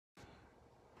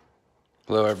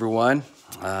Hello everyone.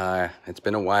 It's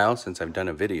been a while since I've done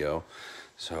a video,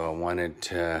 so I wanted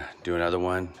to do another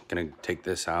one. Gonna take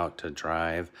this out to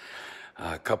drive.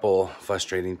 A couple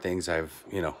frustrating things I've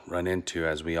run into,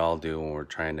 as we all do when we're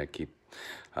trying to keep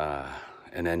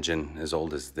an engine as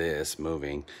old as this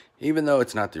moving, even though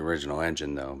it's not the original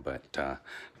engine though. But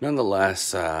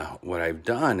nonetheless, what I've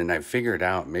done, and I've figured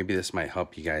out, maybe this might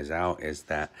help you guys out, is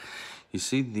that you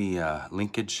see the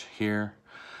linkage here.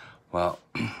 Well,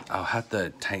 I'll have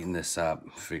to tighten this up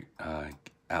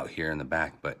out here in the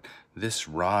back, but this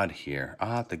rod here,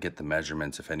 I'll have to get the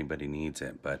measurements if anybody needs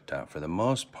it. But for the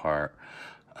most part,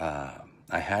 I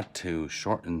had to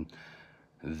shorten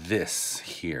this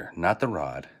here, not the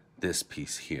rod, this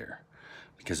piece here,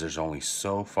 because there's only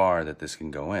so far that this can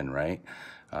go in, right?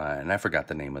 And I forgot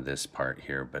the name of this part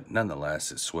here, but nonetheless,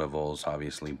 it swivels,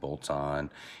 obviously bolts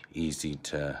on, easy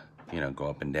to, go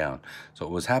up and down. So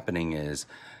what was happening is,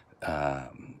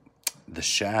 the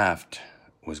shaft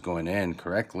was going in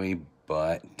correctly,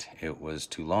 but it was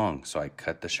too long. So I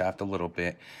cut the shaft a little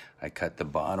bit. I cut the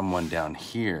bottom one down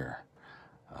here,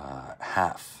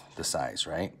 half the size,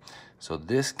 right? So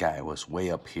this guy was way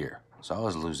up here. So I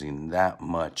was losing that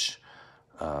much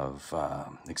of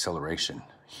acceleration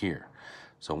here.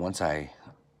 So once I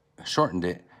shortened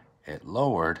it, it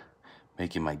lowered,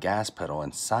 making my gas pedal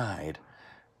inside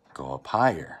go up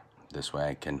higher. This way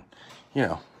I can,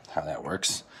 how that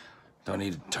works. Don't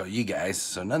need to tell you guys.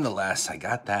 So nonetheless, I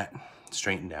got that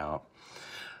straightened out.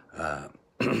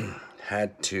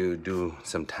 Had to do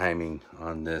some timing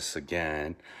on this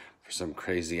again. For some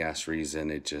crazy ass reason,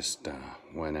 it just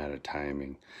went out of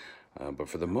timing. But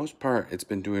for the most part, it's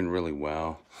been doing really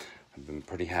well. I've been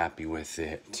pretty happy with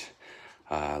it.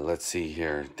 Let's see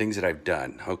here, things that I've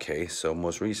done. Okay, so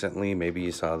most recently, maybe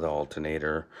you saw the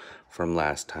alternator from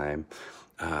last time.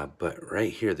 But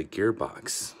right here, the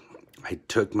gearbox, I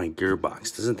took my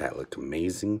gearbox. Doesn't that look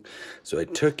amazing? So I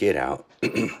took it out.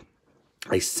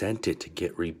 I sent it to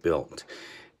get rebuilt.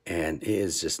 And it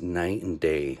is just night and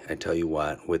day. I tell you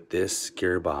what, with this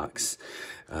gearbox,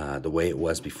 the way it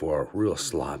was before, real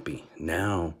sloppy.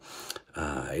 Now,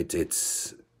 it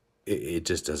just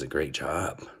does a great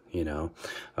job,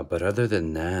 But other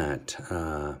than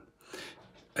that,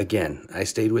 again, I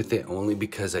stayed with it only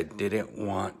because I didn't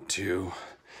want to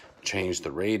change the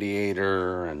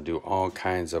radiator and do all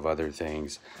kinds of other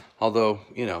things. Although,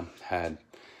 I've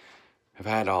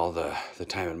had all the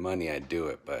time and money, I'd do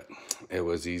it, but it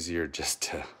was easier just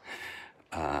to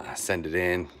send it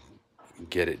in,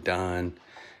 get it done,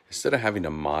 instead of having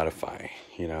to modify,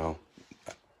 I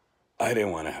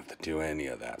didn't want to have to do any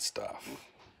of that stuff.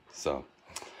 So,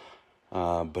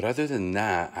 but other than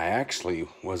that, I actually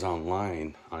was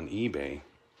online on eBay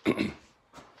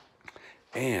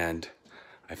and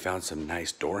I found some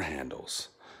nice door handles.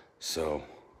 So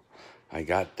I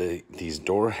got these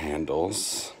door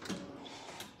handles.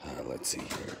 Let's see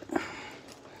here.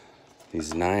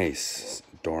 These nice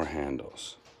door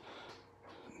handles.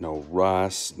 No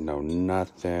rust, no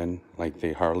nothing. Like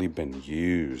they hardly been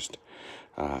used,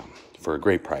 for a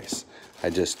great price.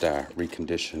 I just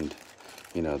reconditioned,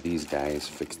 these guys,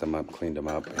 fixed them up, cleaned them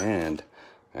up. And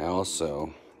I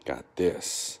also got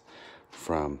this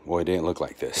from, well, it didn't look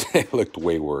like this. It looked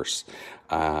way worse.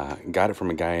 Got it from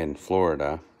a guy in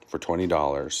Florida for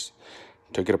 $20.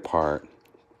 Took it apart,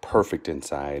 perfect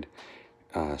inside.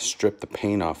 Stripped the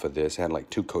paint off of this. It had like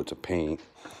 2 coats of paint.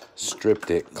 Stripped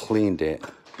it, cleaned it,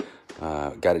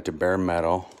 got it to bare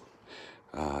metal.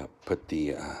 Put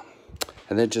the,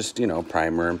 and then just,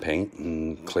 primer and paint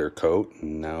and clear coat,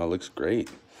 and now it looks great.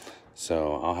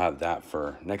 So I'll have that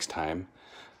for next time.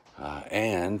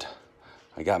 And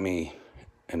I got me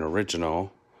an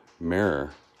original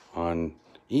mirror on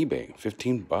eBay,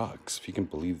 15 bucks, if you can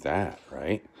believe that,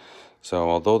 right? So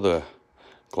although the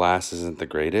glass isn't the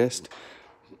greatest,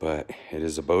 but it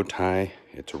is a bow tie,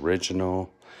 it's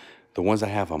original. The ones I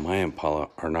have on my Impala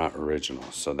are not original,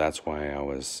 so that's why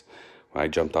I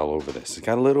jumped all over this. It's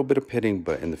got a little bit of pitting,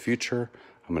 but in the future,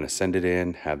 I'm gonna send it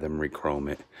in, have them rechrome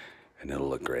it, and it'll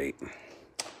look great.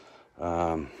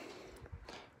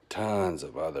 Tons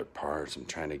of other parts I'm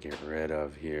trying to get rid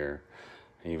of here.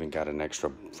 I even got an extra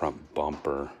front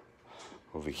bumper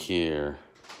over here.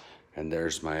 And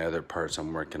there's my other parts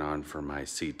I'm working on for my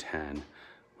C10,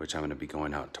 which I'm gonna be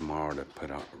going out tomorrow to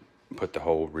put the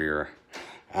whole rear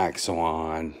axle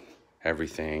on,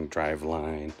 everything, drive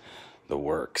line, the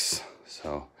works.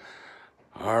 So,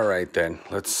 all right then,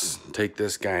 let's take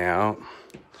this guy out.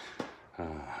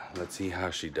 Let's see how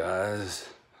she does.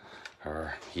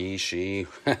 Or he, she,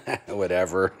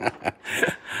 whatever.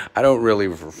 I don't really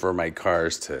refer my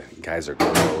cars to guys or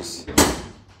girls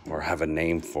or have a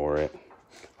name for it.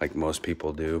 like most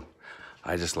people do.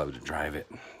 I just love to drive it.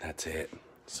 That's it.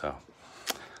 So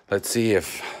let's see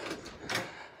if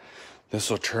this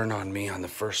will turn on me on the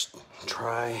first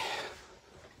try.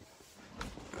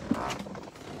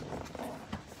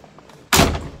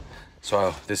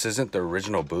 So this isn't the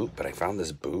original boot, but I found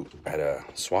this boot at a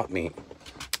swap meet,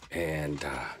 and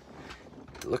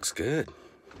it looks good.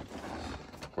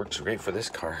 Works great for this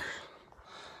car.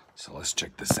 So let's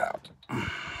check this out.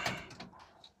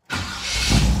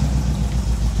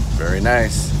 Very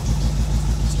nice.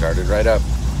 Started right up.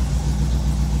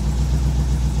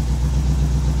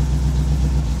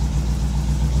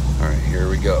 All right, here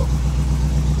we go.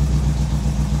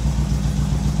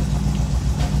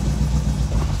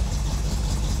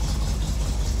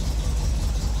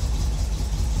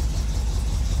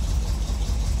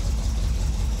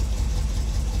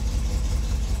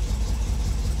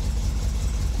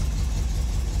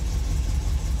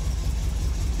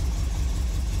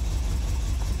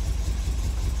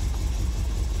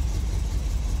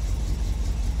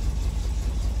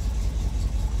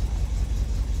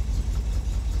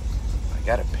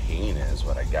 I gotta paint it is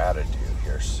what I gotta do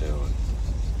here soon.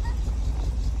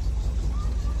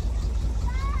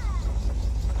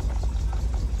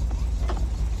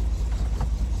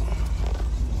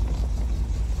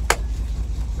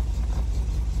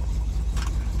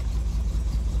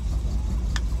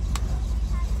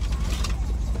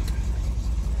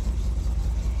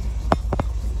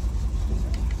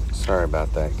 Sorry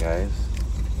about that, guys.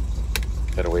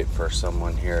 Gotta wait for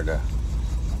someone here to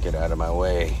get out of my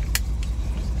way.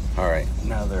 All right,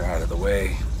 now they're out of the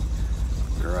way.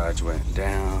 Garage went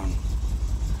down.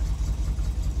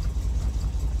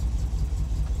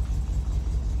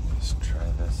 Let's try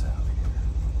this out here.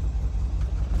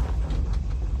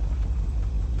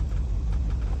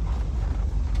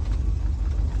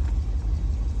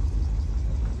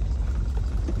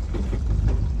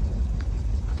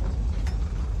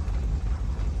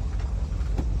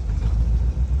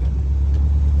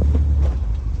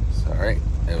 Sorry,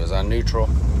 it was on neutral.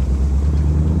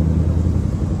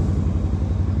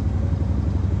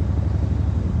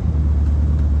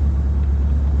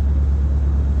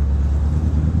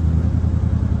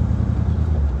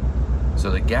 So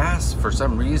the gas, for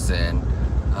some reason,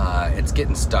 it's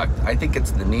getting stuck. I think it's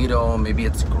the needle, maybe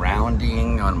it's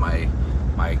grounding on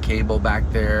my cable back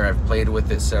there. I've played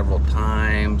with it several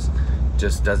times.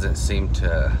 Just doesn't seem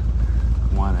to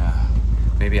wanna,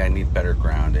 maybe I need better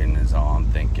grounding is all I'm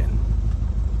thinking.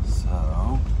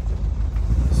 So,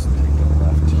 let's take a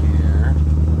left here.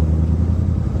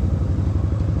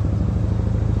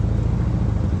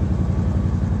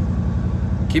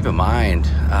 Keep in mind,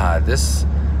 this,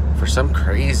 for some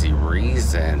crazy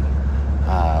reason,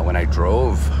 when I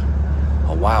drove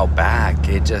a while back,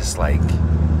 it just like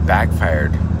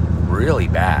backfired really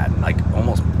bad, like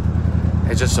almost,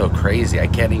 it's just so crazy. I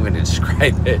can't even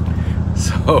describe it.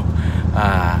 So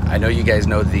I know you guys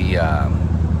know the,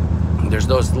 there's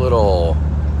those little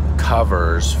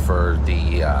covers for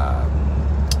the,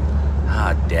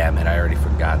 damn it, I already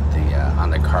forgot the, on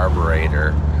the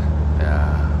carburetor,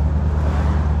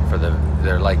 for the,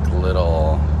 they're like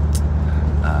little,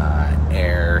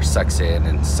 air sucks in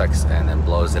and then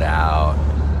blows it out,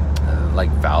 like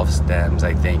valve stems,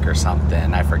 I think, or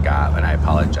something. I forgot, and I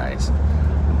apologize.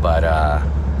 But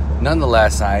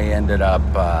nonetheless, I ended up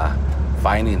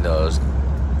finding those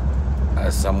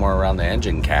somewhere around the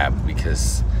engine cab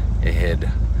because it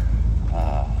had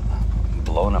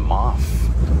blown them off,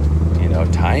 you know,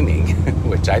 timing,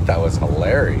 which I thought was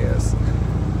hilarious.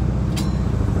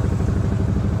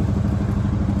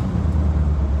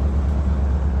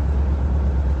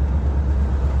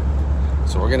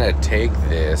 So we're gonna take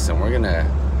this and we're gonna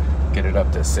get it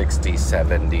up to 60,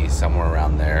 70, somewhere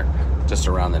around there, just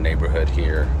around the neighborhood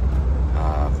here,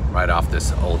 right off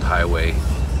this old highway.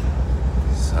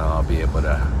 So I'll be able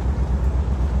to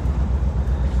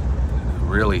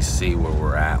really see where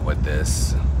we're at with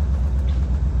this.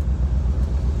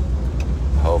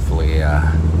 Hopefully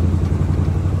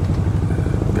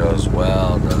goes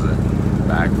well, doesn't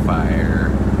backfire.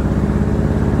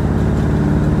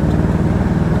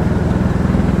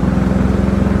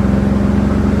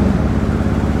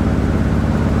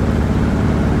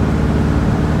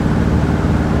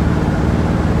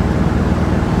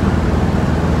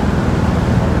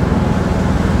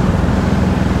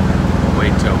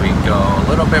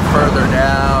 Bit further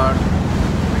down,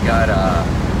 we got a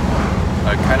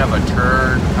kind of a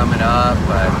turn coming up,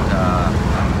 but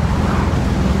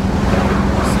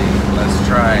let's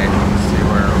try it, see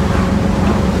where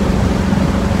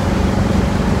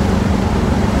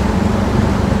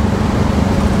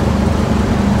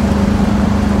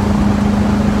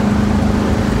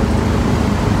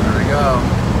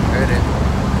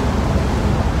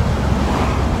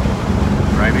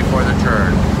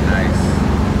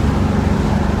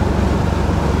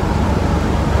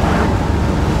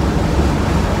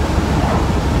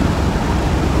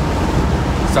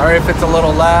Sorry if it's a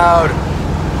little loud.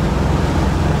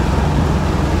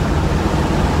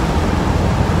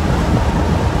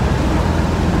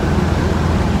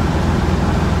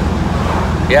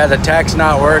 Yeah, the tach's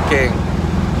not working.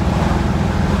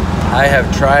 I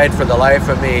have tried for the life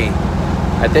of me.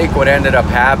 I think what ended up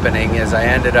happening is I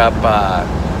ended up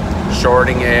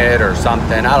shorting it or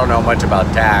something. I don't know much about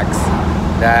tachs.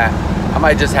 That I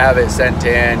might just have it sent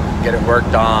in, get it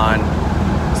worked on,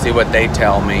 see what they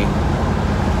tell me.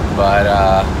 But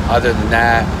other than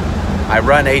that, I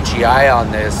run HEI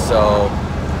on this, so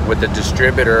with the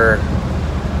distributor,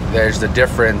 there's the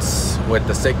difference with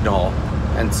the signal.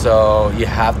 And so you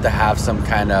have to have some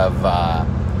kind of, I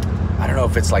don't know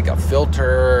if it's like a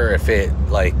filter, if it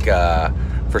like,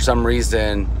 for some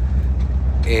reason,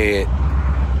 it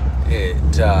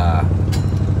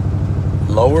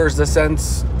lowers the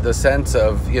sense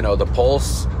of, you know, the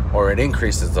pulse, or it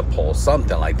increases the pulse,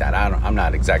 something like that. I'm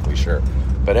not exactly sure.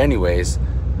 But anyways,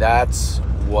 that's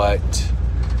what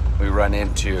we run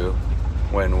into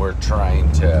when we're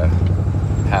trying to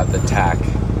have the tach,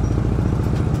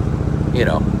 you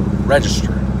know,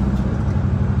 register.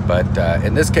 But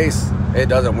in this case, it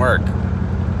doesn't work.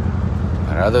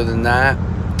 But other than that,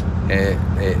 it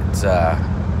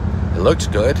looks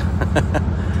good.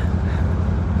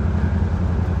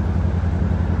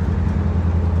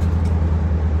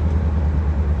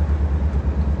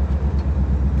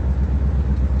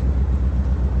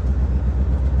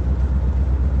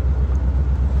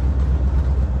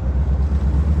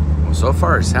 So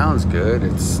far it sounds good.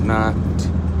 It's not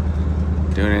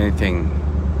doing anything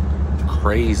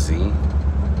crazy.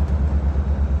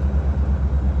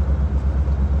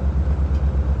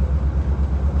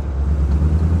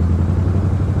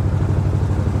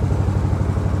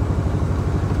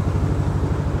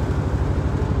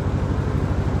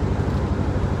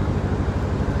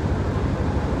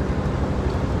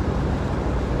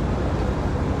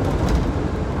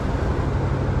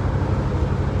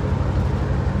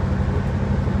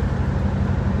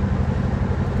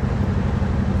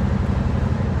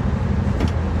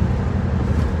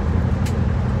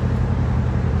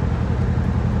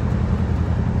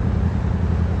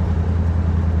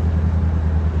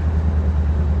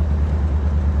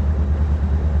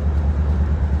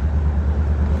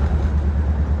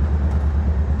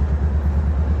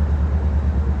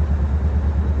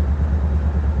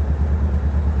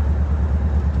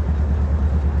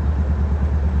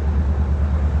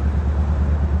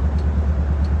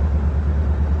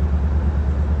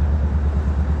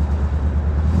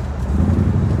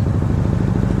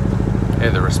 Hey,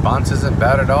 the response isn't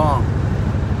bad at all.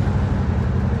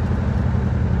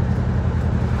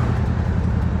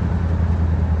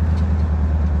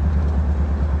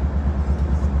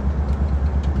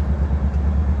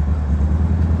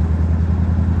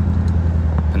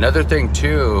 Another thing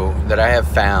too that I have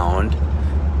found,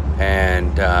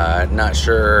 and not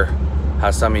sure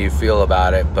how some of you feel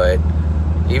about it, but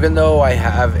even though I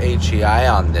have HEI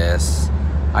on this,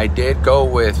 I did go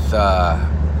with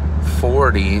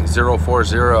 040 on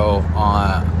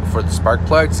for the spark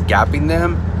plugs, gapping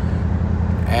them,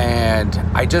 and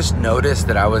I just noticed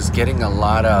that I was getting a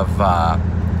lot of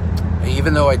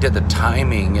even though I did the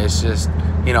timing, it's just,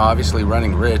 you know, obviously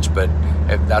running rich, but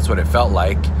if that's what it felt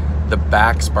like, the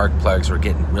back spark plugs were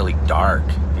getting really dark,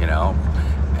 you know.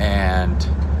 And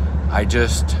I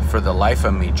just, for the life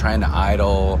of me, trying to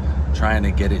idle, trying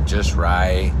to get it just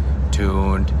right,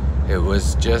 tuned, it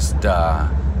was just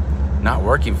not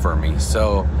working for me.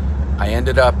 So I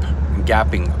ended up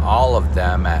gapping all of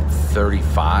them at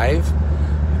 35,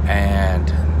 and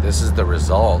this is the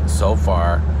result so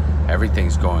far.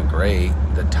 Everything's going great.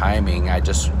 The timing, I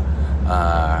just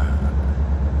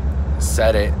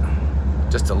set it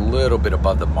just a little bit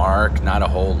above the mark, not a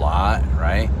whole lot,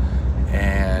 right?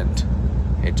 And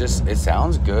it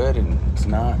sounds good, and it's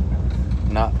not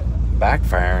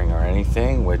backfiring or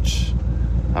anything, which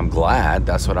I'm glad.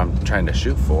 That's what I'm trying to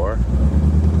shoot for.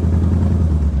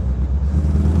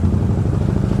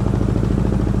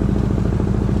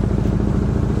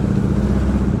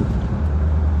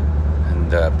 And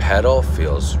the pedal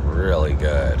feels really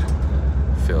good.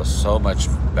 Feels so much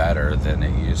better than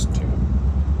it used to,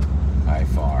 by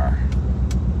far.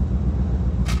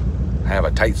 I have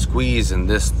a tight squeeze in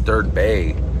this third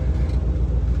bay.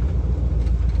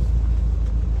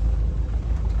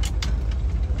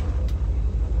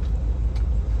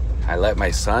 I let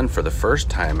my son, for the first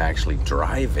time, actually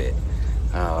drive it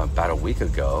about a week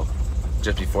ago,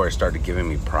 just before it started giving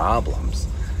me problems,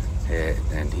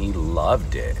 and he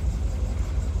loved it.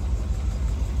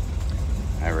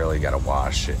 I really gotta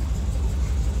wash it.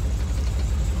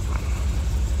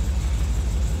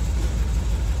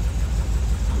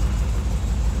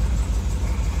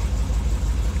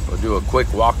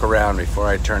 quick walk around before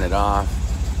I turn it off.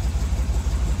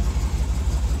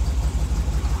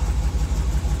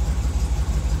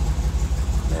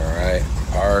 All right,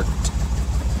 parked.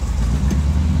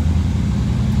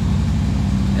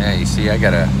 Yeah, you see, I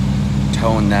gotta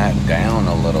tone that down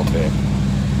a little bit.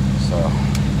 So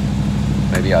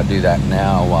maybe I'll do that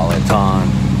now while it's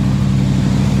on.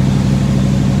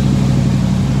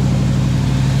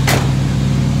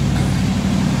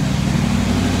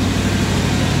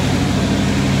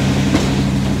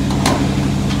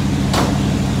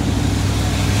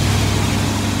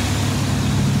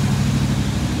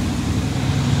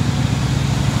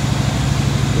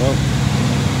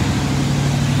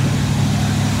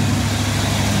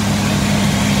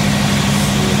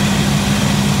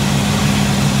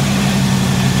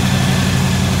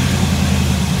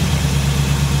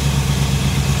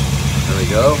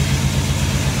 Go.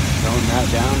 Tone that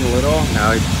down a little.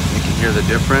 Now you can hear the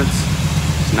difference.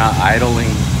 It's not idling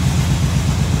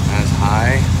as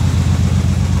high.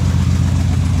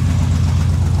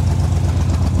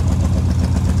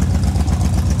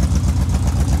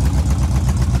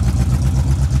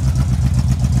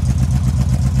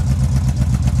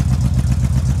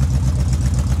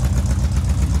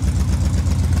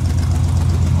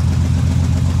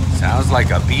 Sounds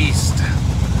like a beast.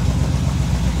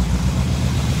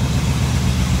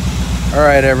 All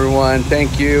right, everyone,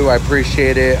 thank you. I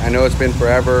appreciate it. I know it's been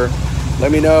forever.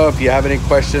 Let me know if you have any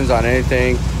questions on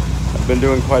anything. I've been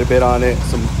doing quite a bit on it.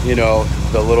 Some, you know,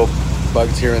 the little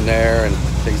bugs here and there and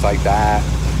things like that.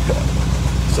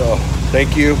 So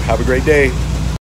thank you. Have a great day.